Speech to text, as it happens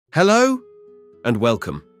Hello and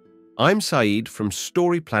welcome. I'm Saeed from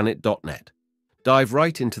StoryPlanet.net. Dive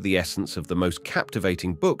right into the essence of the most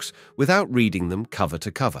captivating books without reading them cover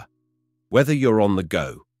to cover. Whether you're on the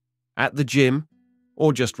go, at the gym,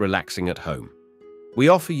 or just relaxing at home, we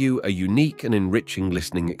offer you a unique and enriching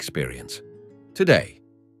listening experience. Today,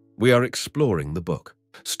 we are exploring the book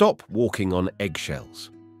Stop Walking on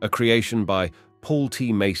Eggshells, a creation by Paul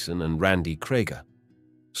T. Mason and Randi Kreger.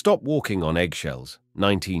 Stop Walking on Eggshells,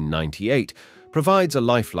 1998, provides a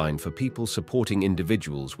lifeline for people supporting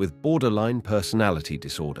individuals with borderline personality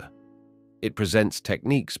disorder. It presents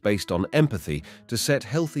techniques based on empathy to set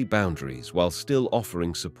healthy boundaries while still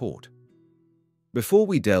offering support. Before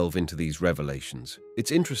we delve into these revelations,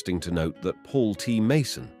 it's interesting to note that Paul T.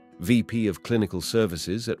 Mason, VP of Clinical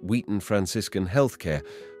Services at Wheaton Franciscan Healthcare,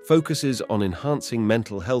 focuses on enhancing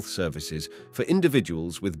mental health services for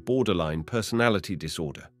individuals with borderline personality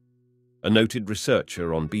disorder. A noted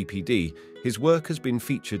researcher on BPD, his work has been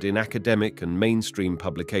featured in academic and mainstream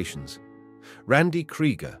publications. Randi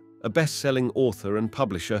Kreger, a best-selling author and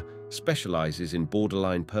publisher, specializes in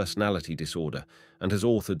borderline personality disorder and has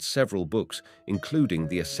authored several books, including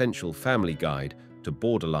The Essential Family Guide to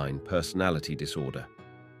Borderline Personality Disorder.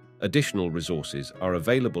 Additional resources are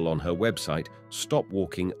available on her website,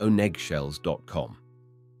 stopwalkingoneggshells.com.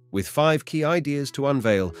 With 5 key ideas to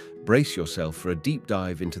unveil, brace yourself for a deep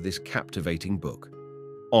dive into this captivating book.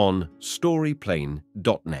 On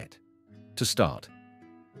StoryPlanet.net. To start,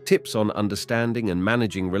 tips on understanding and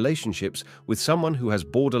managing relationships with someone who has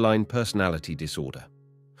borderline personality disorder.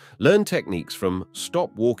 Learn techniques from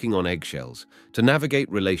Stop Walking on Eggshells to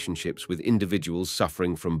navigate relationships with individuals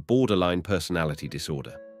suffering from borderline personality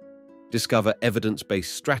disorder. Discover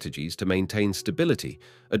evidence-based strategies to maintain stability,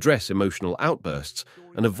 address emotional outbursts,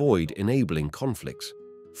 and avoid enabling conflicts.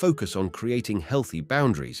 Focus on creating healthy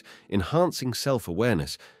boundaries, enhancing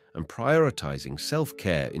self-awareness, and prioritizing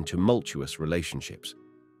self-care in tumultuous relationships.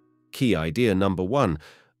 Key idea number 1,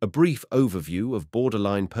 a brief overview of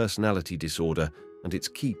borderline personality disorder and its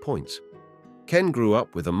key points. Ken grew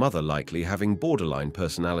up with a mother likely having borderline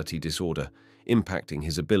personality disorder, impacting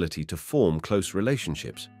his ability to form close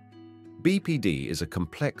relationships. BPD is a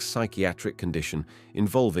complex psychiatric condition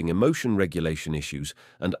involving emotion regulation issues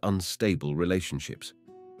and unstable relationships.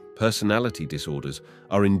 Personality disorders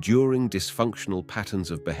are enduring dysfunctional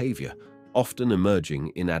patterns of behavior, often emerging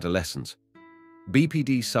in adolescence.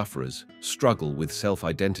 BPD sufferers struggle with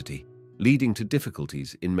self-identity, leading to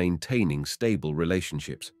difficulties in maintaining stable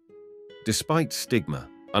relationships. Despite stigma,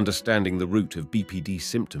 understanding the root of BPD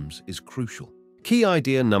symptoms is crucial. Key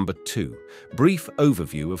idea number 2, brief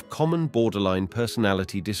overview of common borderline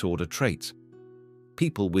personality disorder traits.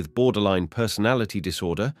 People with borderline personality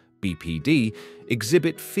disorder, BPD,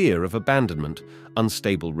 exhibit fear of abandonment,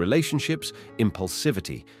 unstable relationships,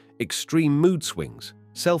 impulsivity, extreme mood swings,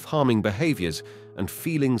 self-harming behaviors, and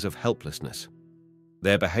feelings of helplessness.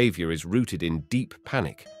 Their behavior is rooted in deep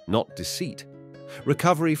panic, not deceit.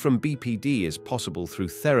 Recovery from BPD is possible through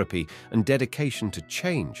therapy and dedication to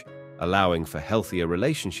change, allowing for healthier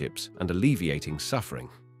relationships and alleviating suffering.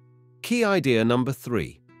 Key idea number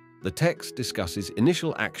 3. The text discusses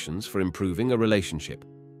initial actions for improving a relationship.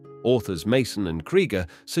 Authors Mason and Kreger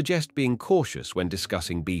suggest being cautious when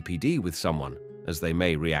discussing BPD with someone, as they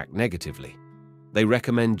may react negatively. They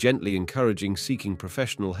recommend gently encouraging seeking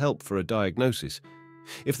professional help for a diagnosis.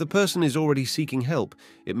 If the person is already seeking help,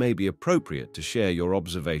 it may be appropriate to share your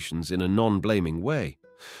observations in a non-blaming way.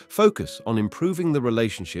 Focus on improving the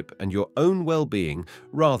relationship and your own well-being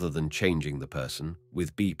rather than changing the person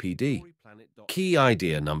with BPD. Key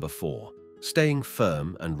idea number 4, staying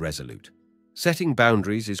firm and resolute. Setting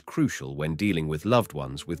boundaries is crucial when dealing with loved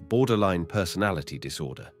ones with borderline personality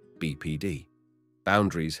disorder, BPD.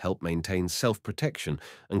 Boundaries help maintain self-protection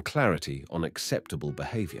and clarity on acceptable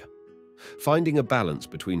behavior. Finding a balance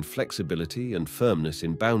between flexibility and firmness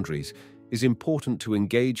in boundaries is important to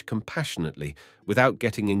engage compassionately without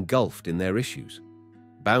getting engulfed in their issues.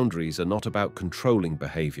 Boundaries are not about controlling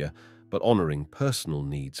behavior, but honoring personal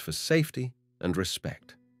needs for safety and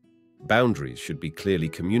respect. Boundaries should be clearly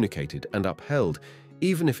communicated and upheld,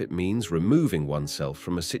 even if it means removing oneself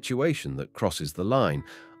from a situation that crosses the line,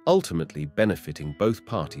 ultimately benefiting both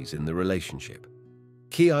parties in the relationship.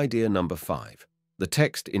 Key idea number 5. The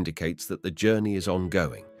text indicates that the journey is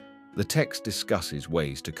ongoing. The text discusses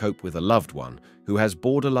ways to cope with a loved one who has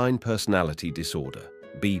borderline personality disorder,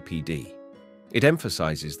 BPD. It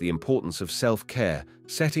emphasizes the importance of self-care,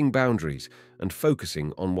 setting boundaries, and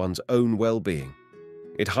focusing on one's own well-being.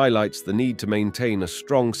 It highlights the need to maintain a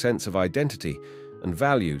strong sense of identity and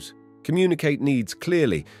values, communicate needs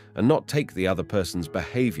clearly, and not take the other person's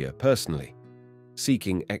behavior personally.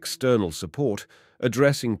 Seeking external support,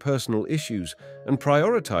 addressing personal issues, and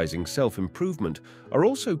prioritizing self-improvement are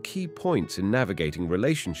also key points in navigating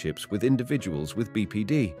relationships with individuals with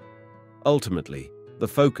BPD. Ultimately, the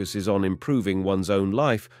focus is on improving one's own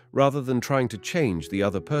life rather than trying to change the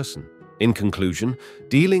other person. In conclusion,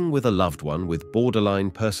 dealing with a loved one with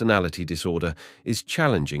borderline personality disorder is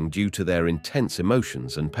challenging due to their intense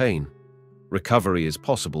emotions and pain. Recovery is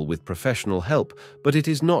possible with professional help, but it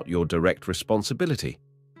is not your direct responsibility.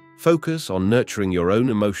 Focus on nurturing your own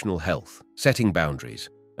emotional health, setting boundaries,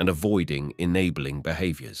 and avoiding enabling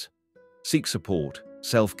behaviors. Seek support,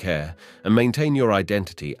 self-care, and maintain your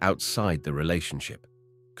identity outside the relationship.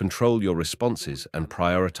 Control your responses and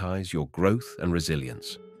prioritize your growth and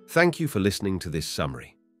resilience. Thank you for listening to this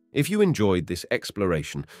summary. If you enjoyed this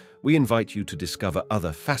exploration, we invite you to discover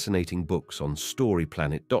other fascinating books on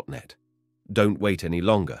storyplanet.net. Don't wait any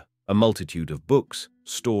longer. A multitude of books,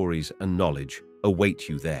 stories, and knowledge await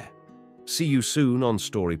you there. See you soon on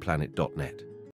storyplanet.net.